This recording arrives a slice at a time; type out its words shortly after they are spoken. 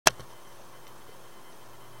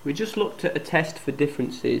We just looked at a test for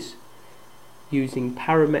differences using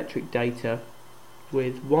parametric data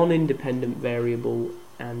with one independent variable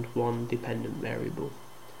and one dependent variable.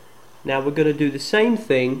 Now we're going to do the same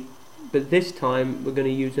thing, but this time we're going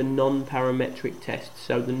to use a non-parametric test,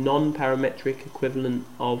 so the non-parametric equivalent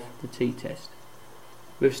of the t-test.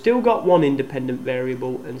 We've still got one independent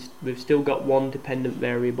variable and we've still got one dependent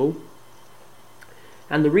variable,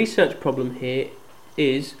 and the research problem here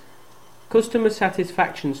is customer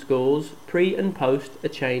satisfaction scores pre and post a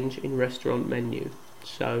change in restaurant menu.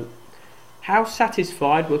 So how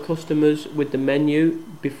satisfied were customers with the menu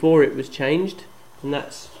before it was changed, and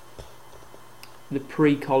that's the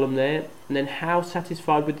pre column there, and then how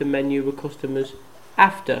satisfied with the menu were customers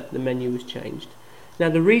after the menu was changed. Now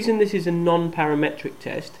the reason this is a non-parametric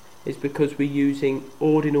test is because we're using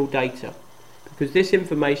ordinal data, because this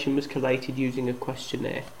information was collated using a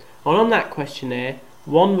questionnaire, and on that questionnaire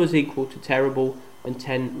 1 was equal to terrible and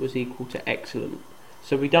 10 was equal to excellent.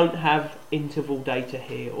 So we don't have interval data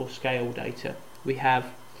here or scale data, we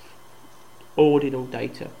have ordinal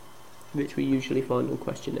data, which we usually find on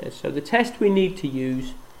questionnaires. So the test we need to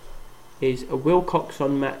use is a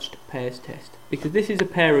Wilcoxon matched pairs test, because this is a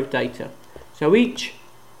pair of data. So each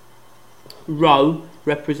row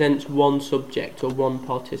represents one subject or one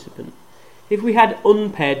participant. If we had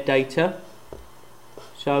unpaired data,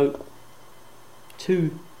 so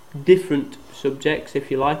two different subjects,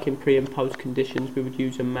 if you like, in pre and post conditions, we would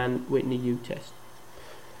use a Mann-Whitney U-test.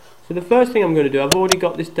 So the first thing I'm going to do, I've already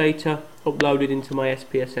got this data uploaded into my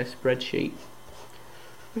SPSS spreadsheet.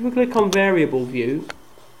 If we click on variable view,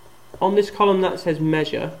 on this column that says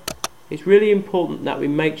measure, it's really important that we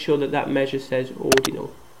make sure that that measure says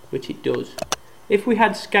ordinal, which it does. If we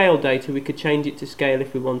had scale data, we could change it to scale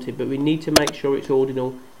if we wanted, but we need to make sure it's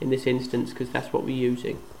ordinal in this instance because that's what we're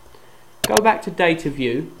using. Go back to data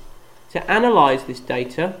view. To analyze this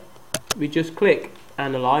data, we just click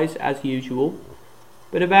analyze as usual,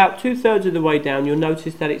 but about 2/3 of the way down you'll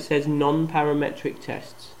notice that it says non-parametric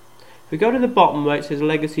tests. If we go to the bottom where it says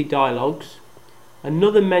legacy dialogues,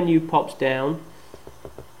 another menu pops down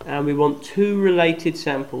and we want two related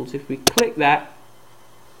samples. If we click that,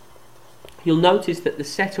 you'll notice that the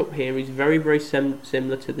setup here is very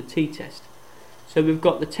similar to the t-test. So we've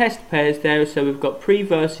got the test pairs there, so we've got pre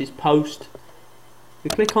versus post. We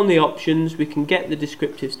click on the options, we can get the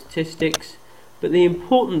descriptive statistics, but the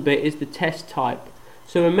important bit is the test type.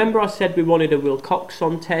 So remember I said we wanted a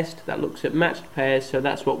Wilcoxon test that looks at matched pairs, so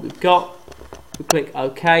that's what we've got. We click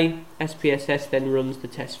OK, SPSS then runs the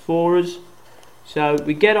test for us. So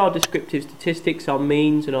we get our descriptive statistics, our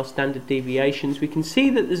means and our standard deviations. We can see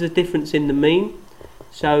that there's a difference in the mean.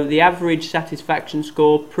 So the average satisfaction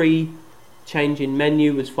score pre-change in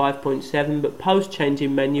menu was 5.7, but post-change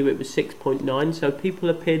in menu it was 6.9. So people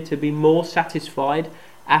appeared to be more satisfied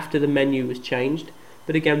after the menu was changed.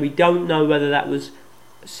 But again, we don't know whether that was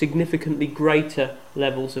significantly greater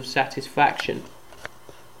levels of satisfaction.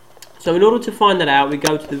 So in order to find that out, we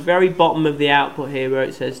go to the very bottom of the output here where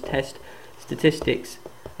it says test statistics,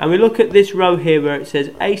 and we look at this row here where it says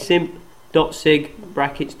async.sig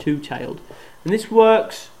brackets two-tailed, and this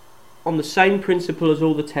works on the same principle as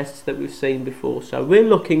all the tests that we've seen before. So we're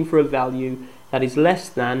looking for a value that is less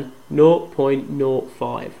than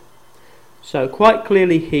 0.05. So quite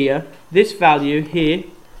clearly here, this value here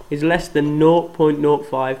is less than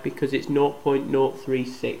 0.05 because it's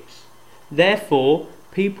 0.036. Therefore,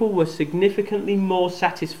 people were significantly more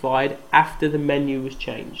satisfied after the menu was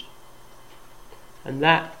changed. And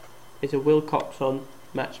that is a Wilcoxon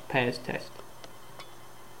matched pairs test.